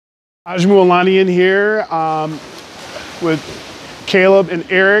Ajmu Alanian here with Caleb and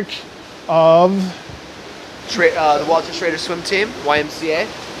Eric of the Walter Schrader Swim Team, YMCA.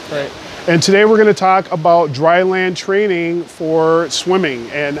 Right. And today we're going to talk about dryland training for swimming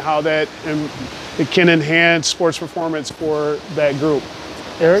and how that it can enhance sports performance for that group.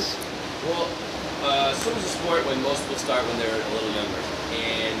 Eric? Well, swimming is a sport when most people start when they're a little younger,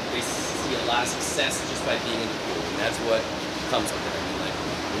 and they see a lot of success just by being in the pool, and that's what comes with it. I mean, like,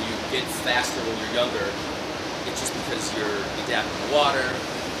 when you get faster when you're younger, it's just because you're adapting to the water,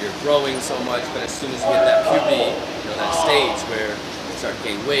 you're growing so much, but as soon as you hit that puberty, that stage where you start to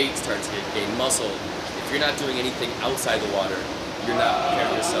gain weight, start to gain muscle, if you're not doing anything outside the water, you're not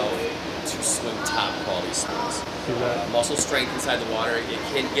preparing yourself to swim top quality swims. Muscle strength inside the water, it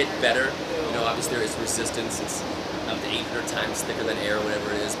can get better. Obviously there is resistance. It's up to 800 times thicker than air, whatever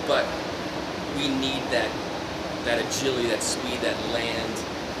it is. But we need that agility, that speed, that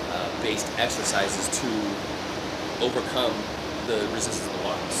land-based exercises to overcome the resistance of the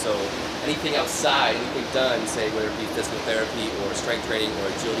water. So anything outside, anything done, say whether it be physical therapy or strength training or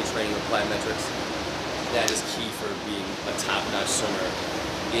agility training or plyometrics, that is key for being a top-notch swimmer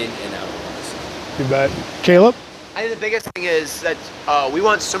in and out of the water. You bet. Caleb? I think the biggest thing is that we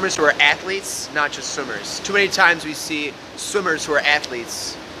want swimmers who are athletes, not just swimmers. Too many times we see swimmers who are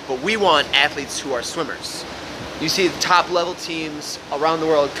athletes, but we want athletes who are swimmers. You see the top level teams around the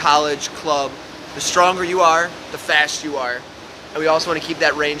world, college, club, the stronger you are, the faster you are. And we also want to keep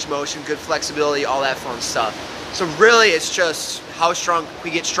that range motion, good flexibility, all that fun stuff. So really it's just how strong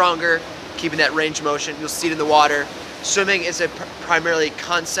we get stronger, keeping that range motion. You'll see it in the water. Swimming is a primarily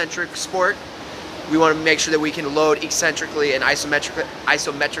concentric sport. We want to make sure that we can load eccentrically and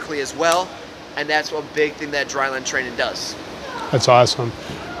isometrically as well, and that's a big thing that dryland training does. That's awesome.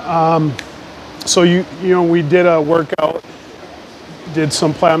 So we did a workout, did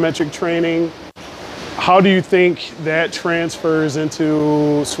some plyometric training. How do you think that transfers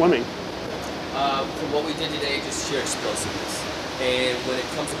into swimming? From what we did today, just sheer explosiveness. And when it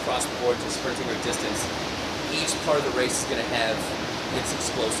comes across the board to sprinting or distance, each part of the race is going to have its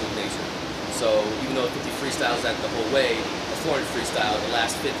explosive nature. So even though 50 freestyle is that the whole way, a 400 freestyle, the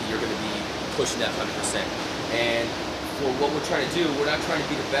last 50, you're going to be pushing that 100%. And for what we're trying to do, we're not trying to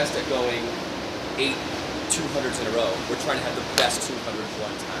be the best at going 8 200s in a row. We're trying to have the best 200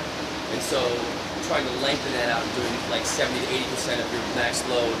 one time. And so trying to lengthen that out and doing like 70 to 80% of your max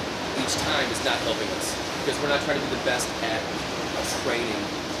load each time is not helping us. Because we're not trying to be the best at training,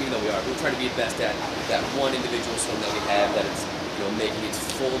 even though we are. We're trying to be the best at that one individual swim that we have that it's making its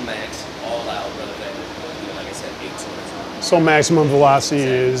full max all out rather than, like I said, 8 200s. So maximum velocity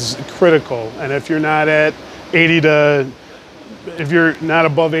is critical, and if you're not at 80 to, if you're not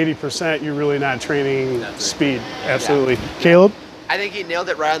above 80%, you're really not training speed. Absolutely. Yeah. Caleb? I think he nailed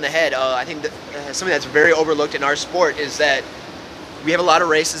it right on the head. I think that something that's very overlooked in our sport is that we have a lot of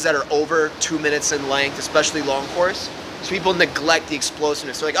races that are over 2 minutes in length, especially long course. So people neglect the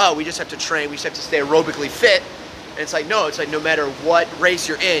explosiveness. They're like, oh, we just have to train, we just have to stay aerobically fit. And it's like, no, no matter what race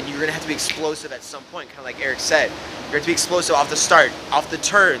you're in, you're gonna have to be explosive at some point, kind of like Eric said. You're going to be explosive off the start, off the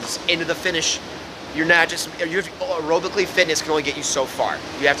turns, into the finish. You're not just, aerobically, fitness can only get you so far.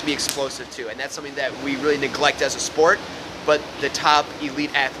 You have to be explosive too, and that's something that we really neglect as a sport, but the top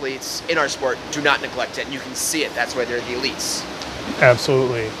elite athletes in our sport do not neglect it, and you can see it. That's why they're the elites.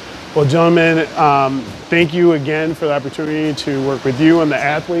 Absolutely. Well, gentlemen, thank you again for the opportunity to work with you and the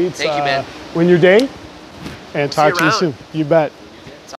athletes. Thank you, man. Win your day, and talk to you soon. You bet.